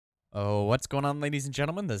Oh, what's going on, ladies and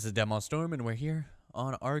gentlemen? This is DemoStorm, and we're here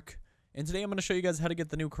on Ark. And today I'm going to show you guys how to get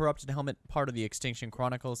the new Corrupted Helmet, part of the Extinction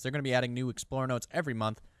Chronicles. They're going to be adding new Explorer notes every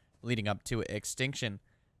month leading up to Extinction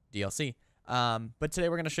DLC. But today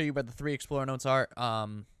we're going to show you what the 3 Explorer notes are.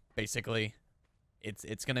 Basically,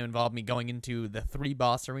 it's going to involve me going into the 3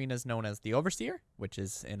 boss arenas known as the Overseer, which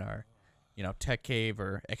is in our, Tech Cave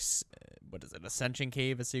or Ascension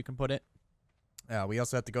Cave, as you can put it. We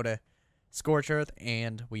also have to go to Scorch Earth,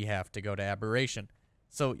 and we have to go to Aberration.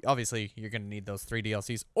 So obviously you're going to need those 3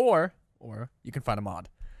 DLCs, or you can find a mod.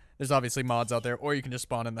 There's obviously mods out there, or you can just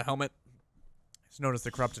spawn in the helmet. It's known as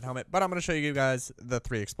the Corrupted Helmet, but I'm going to show you guys the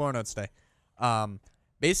 3 Explorer notes today.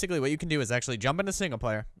 Basically what you can do is actually jump into single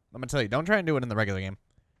player. I'm going to tell you, don't try and do it in the regular game,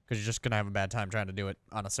 because you're just going to have a bad time trying to do it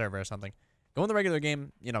on a server or something. Go in the regular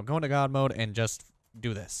game, go into God mode, and just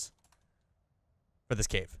do this for this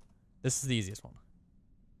cave. This is the easiest one.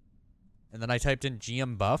 And then I typed in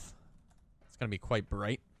GM buff. It's going to be quite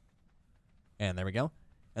bright. And there we go.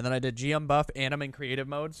 And then I did GM buff, and I'm in creative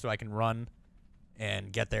mode, so I can run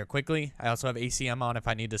and get there quickly. I also have ACM on if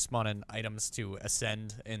I need to spawn in items to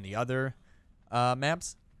ascend in the other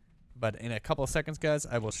maps. But in a couple of seconds, guys,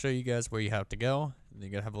 I will show you guys where you have to go.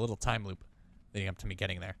 You're going to have a little time loop leading up to me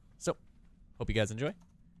getting there. So, hope you guys enjoy.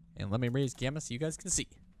 And let me raise gamma so you guys can see.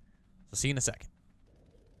 So, see you in a second.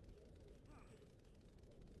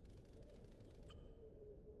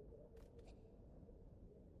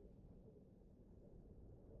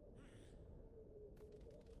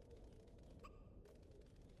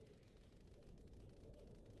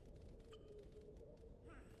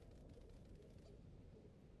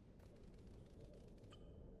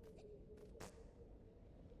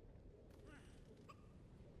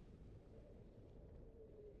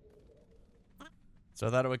 So I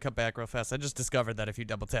thought it would cut back real fast. I just discovered that if you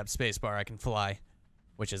double tap spacebar, I can fly,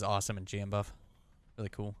 which is awesome in GM buff. Really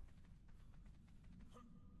cool.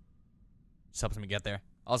 Just helps me get there.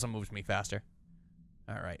 Also moves me faster.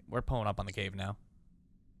 Alright, we're pulling up on the cave now.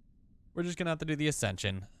 We're just going to have to do the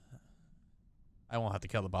Ascension. I won't have to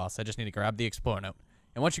kill the boss. I just need to grab the Explorer note.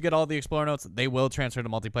 And once you get all the Explorer notes, they will transfer to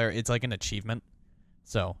multiplayer. It's like an achievement.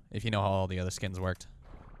 So, if you know how all the other skins worked,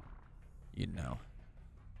 you'd know.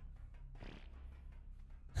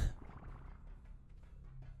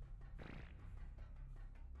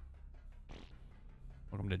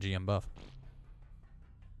 Welcome to GM buff.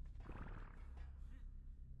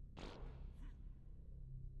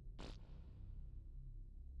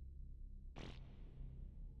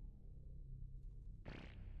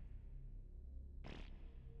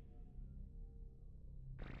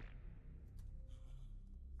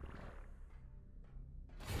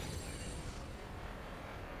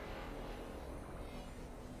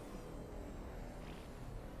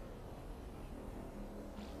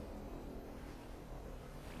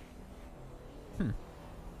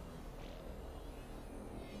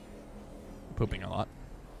 Pooping a lot.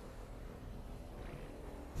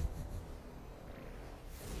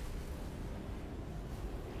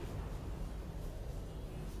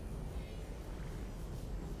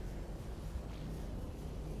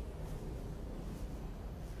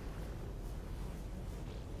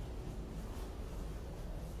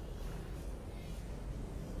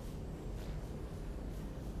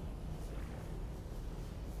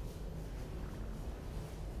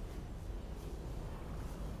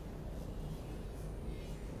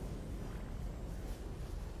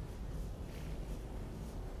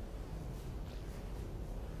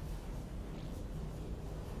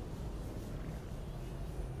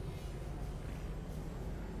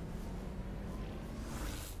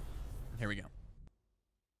 Here we go.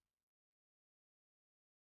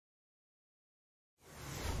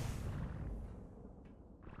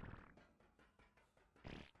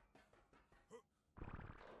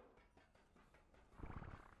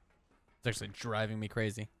 It's actually driving me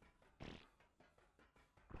crazy.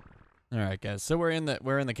 All right, guys. So we're in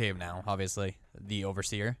the cave now. Obviously, the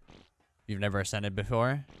Overseer. If you've never ascended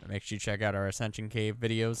before, make sure you check out our Ascension Cave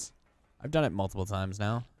videos. I've done it multiple times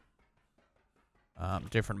now.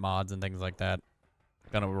 Different mods and things like that.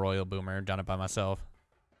 Done it with Royal Boomer. Done it by myself.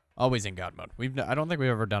 Always in God mode. I don't think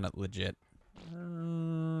we've ever done it legit.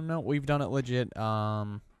 No, we've done it legit.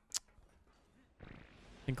 I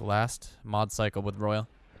think last mod cycle with Royal.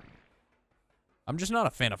 I'm just not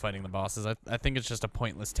a fan of fighting the bosses. I think it's just a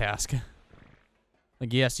pointless task.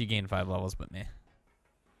 Like, yes, you gain 5 levels, but meh.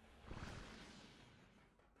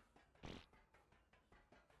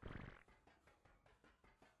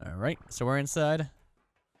 Alright, so we're inside.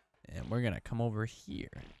 And we're going to come over here.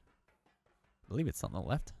 I believe it's on the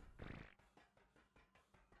left.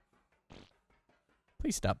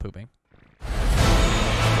 Please stop pooping.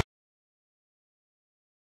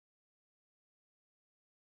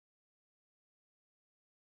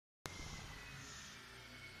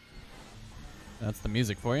 That's the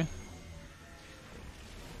music for you.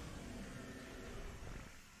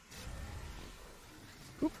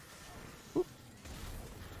 Oop. Oop.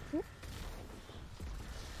 Oop.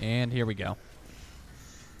 And here we go.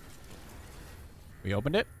 We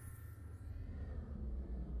opened it.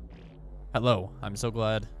 Hello. I'm so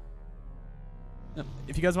glad.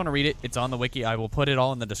 If you guys want to read it, it's on the wiki. I will put it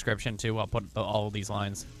all in the description too. I'll put all of these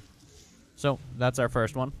lines. So that's our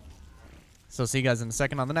first one. So see you guys in a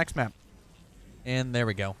second on the next map. And there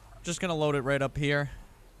we go. Just gonna load it right up here.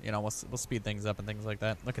 You know, we'll speed things up and things like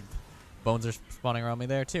that. Look at bones are spawning around me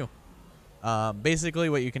there too. Basically,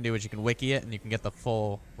 what you can do is you can wiki it and you can get the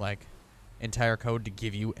full like entire code to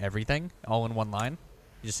give you everything all in one line.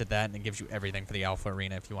 You just hit that and it gives you everything for the alpha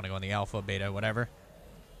arena if you want to go in the alpha, beta, whatever.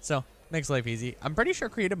 So makes life easy. I'm pretty sure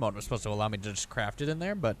creative mode was supposed to allow me to just craft it in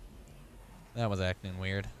there, but that was acting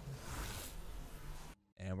weird.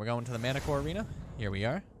 And we're going to the Manicore arena. Here we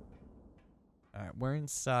are. Alright, we're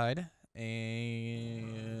inside.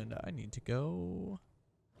 And I need to go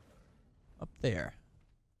up there.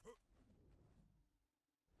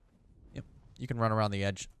 Yep, you can run around the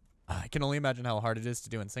edge. I can only imagine how hard it is to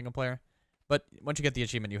do in single player. But once you get the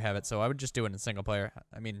achievement, you have it. So I would just do it in single player.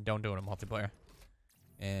 I mean, don't do it in multiplayer.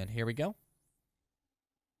 And here we go.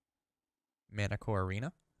 Manicore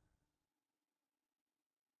arena.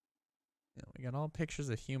 Yeah, we got all pictures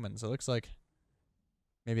of humans. It looks like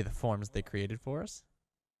maybe the forms they created for us.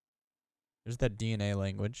 There's that DNA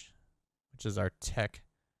language, which is our tech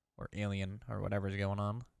or alien or whatever's going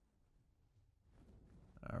on.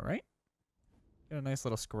 All right. Got a nice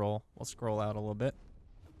little scroll. We'll scroll out a little bit.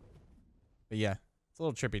 But yeah, it's a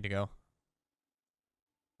little trippy to go.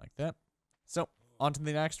 Like that. So, on to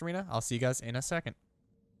the next arena. I'll see you guys in a second.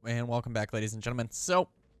 And welcome back, ladies and gentlemen. So,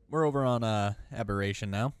 we're over on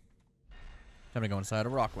Aberration now. Time to go inside a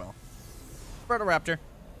Rockwell. Brought a raptor.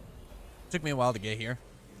 Took me a while to get here.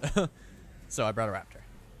 So I brought a raptor.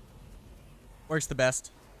 Works the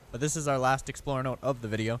best. But this is our last explorer note of the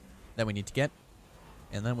video that we need to get.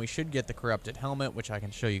 And then we should get the corrupted helmet, which I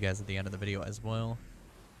can show you guys at the end of the video as well.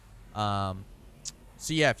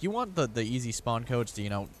 So yeah, if you want the easy spawn codes to, you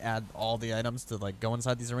know, add all the items to like go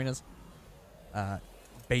inside these arenas,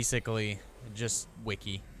 basically just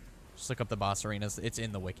wiki. Just look up the boss arenas. It's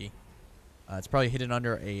in the wiki. It's probably hidden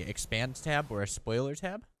under a expand tab or a spoiler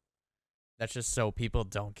tab. That's just so people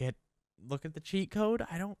don't look at the cheat code.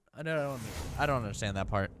 I don't understand that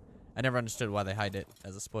part. I never understood why they hide it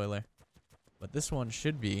as a spoiler. But this one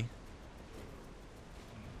should be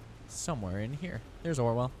somewhere in here. There's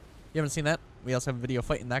Orwell. You haven't seen that? We also have a video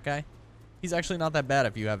fighting that guy. He's actually not that bad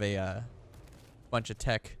if you have a bunch of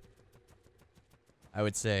tech, I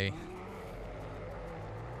would say,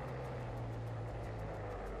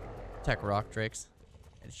 tech rock drakes.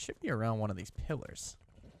 It should be around one of these pillars.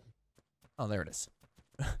 Oh, there it is.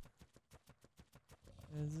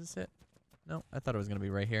 Is this it? No, I thought it was going to be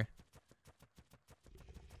right here.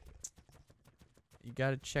 You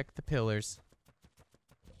got to check the pillars.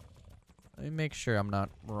 Let me make sure I'm not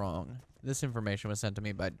wrong. This information was sent to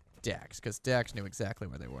me by Dax, because Dax knew exactly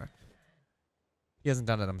where they were. He hasn't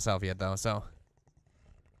done it himself yet, though, so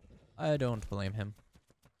I don't blame him.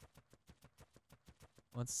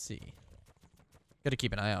 Let's see. Gotta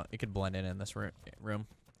keep an eye out. It could blend in this room.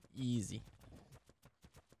 Easy.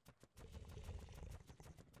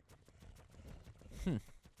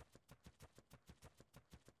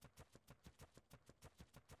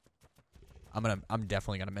 I'm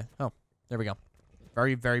definitely gonna miss. Oh, there we go.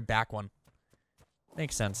 Very, very back one.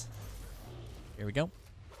 Makes sense. Here we go.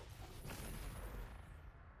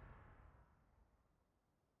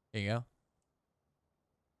 There you go.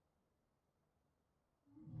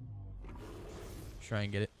 Try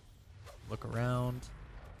and get it. Look around.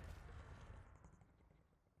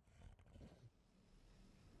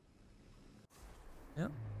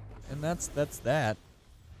 Yep. And that's that.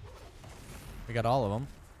 We got all of them.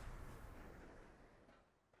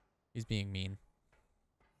 He's being mean.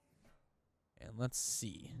 And let's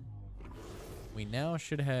see. We now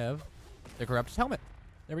should have the corrupted helmet.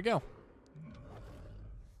 There we go.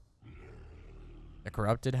 The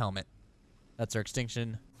corrupted helmet. That's our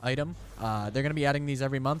extinction item. They're going to be adding these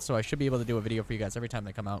every month, so I should be able to do a video for you guys every time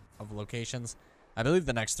they come out of locations. I believe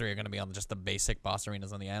the next 3 are going to be on just the basic boss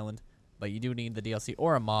arenas on the island. But you do need the DLC,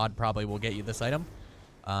 or a mod probably will get you this item.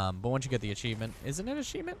 But once you get the achievement, isn't it an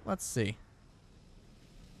achievement? Let's see.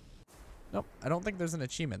 Nope, I don't think there's an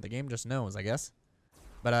achievement. The game just knows, I guess.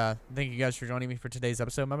 But thank you guys for joining me for today's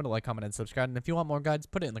episode. Remember to like, comment, and subscribe. And if you want more guides,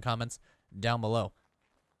 put it in the comments down below.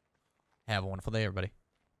 Have a wonderful day, everybody.